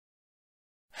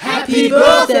Happy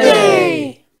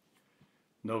birthday!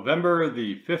 November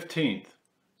the 15th.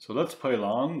 So let's play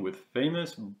along with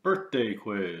famous birthday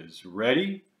quiz.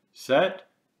 Ready, set,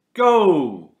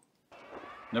 go!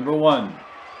 Number 1.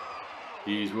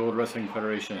 He's World Wrestling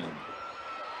Federation.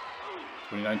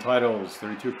 29 titles,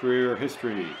 32 career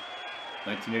history.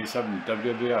 1987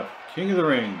 WWF King of the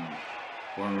Ring.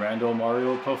 Born Randall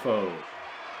Mario Poffo.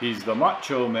 He's the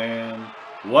Macho Man,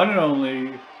 one and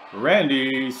only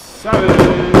Randy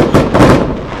Savage.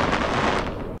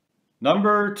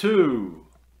 Number 2.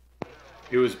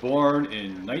 He was born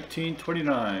in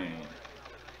 1929.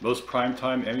 Most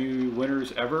primetime Emmy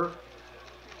winners ever.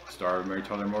 Star of Mary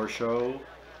Tyler Moore Show.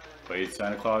 Played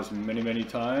Santa Claus many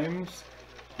times.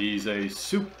 He's a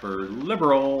super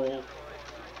liberal.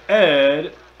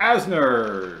 Ed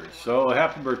Asner. So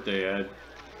happy birthday, Ed.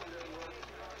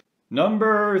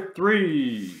 Number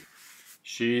 3.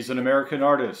 She's an American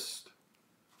artist.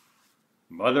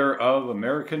 Mother of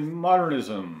American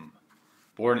modernism.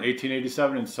 Born in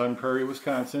 1887 in Sun Prairie,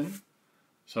 Wisconsin.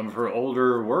 Some of her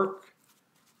older work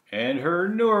and her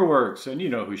newer works, and you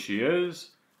know who she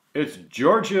is. It's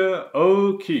Georgia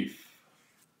O'Keeffe.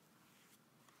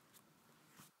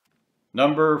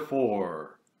 Number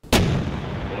 4.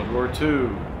 World War II.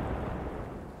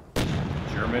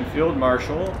 German Field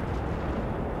Marshal.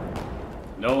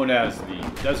 Known as the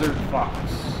Desert Fox.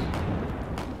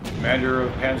 Commander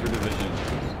of Panzer Divisions.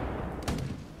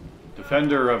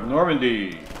 Defender of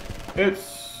Normandy.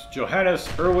 It's Johannes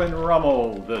Erwin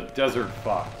Rommel, the Desert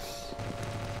Fox.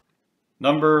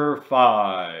 Number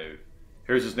 5.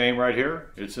 Here's his name right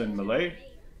here. It's in Malay.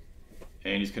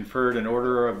 And he's conferred an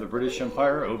Order of the British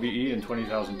Empire, OBE, in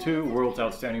 2002. World's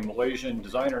Outstanding Malaysian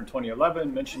Designer in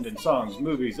 2011. Mentioned in songs,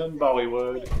 movies, and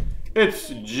Bollywood. It's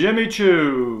Jimmy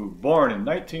Choo, born in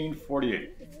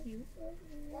 1948.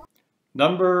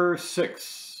 Number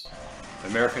 6.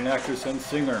 American actress and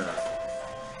singer.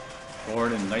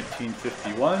 Born in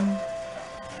 1951.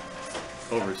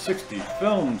 Over 60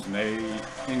 films made,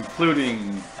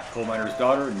 including Coal Miner's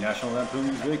Daughter, National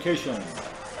Lampoon's Vacation.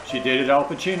 She dated Al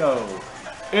Pacino.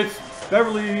 It's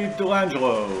Beverly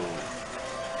D'Angelo.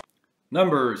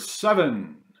 Number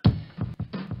 7.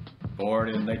 Born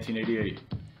in 1988.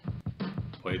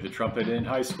 Played the trumpet in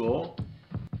high school.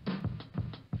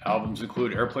 Albums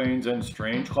include Airplanes and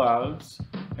Strange Clouds.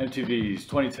 MTV's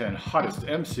 2010 Hottest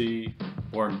MC.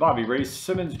 Born Bobby Ray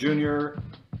Simmons Jr.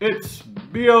 It's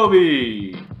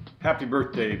B.O.B. Happy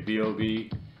birthday, B.O.B.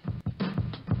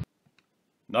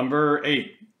 Number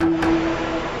 8. Born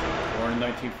in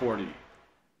 1940.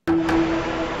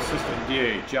 Assistant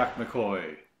DA Jack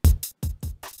McCoy.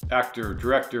 Actor,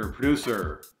 director,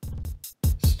 producer.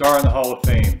 Star in the Hall of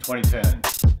Fame 2010.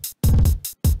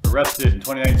 Arrested in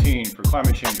 2019 for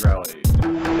climate change rally.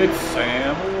 It's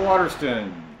Sam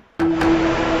Waterston.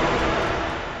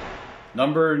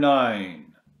 Number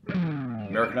 9.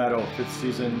 American Idol 5th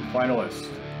season finalist.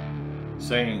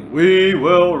 Saying, "We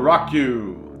will rock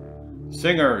you."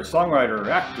 Singer, songwriter,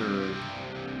 actor.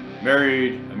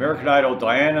 Married American Idol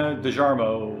Diana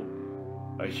DeJarmo.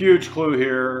 A huge clue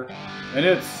here. And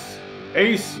it's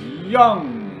Ace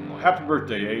Young. Happy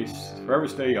birthday, Ace. Forever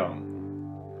stay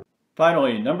young.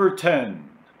 Finally, number 10.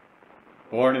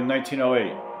 Born in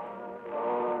 1908.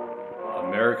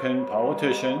 American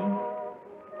politician.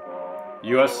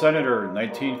 U.S. Senator,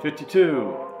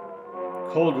 1952.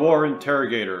 Cold War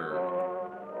interrogator.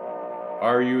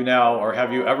 Are you now, or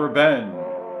have you ever been?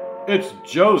 It's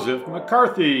Joseph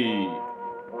McCarthy.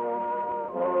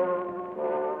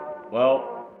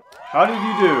 Well, how did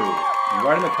you do? And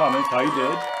write in the comments how you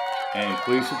did. And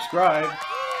please subscribe.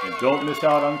 And don't miss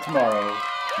out on tomorrow,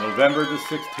 November the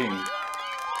 16th,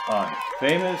 on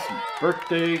Famous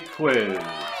Birthday Quiz.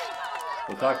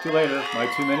 We'll talk to you later. My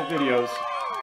 2-minute videos.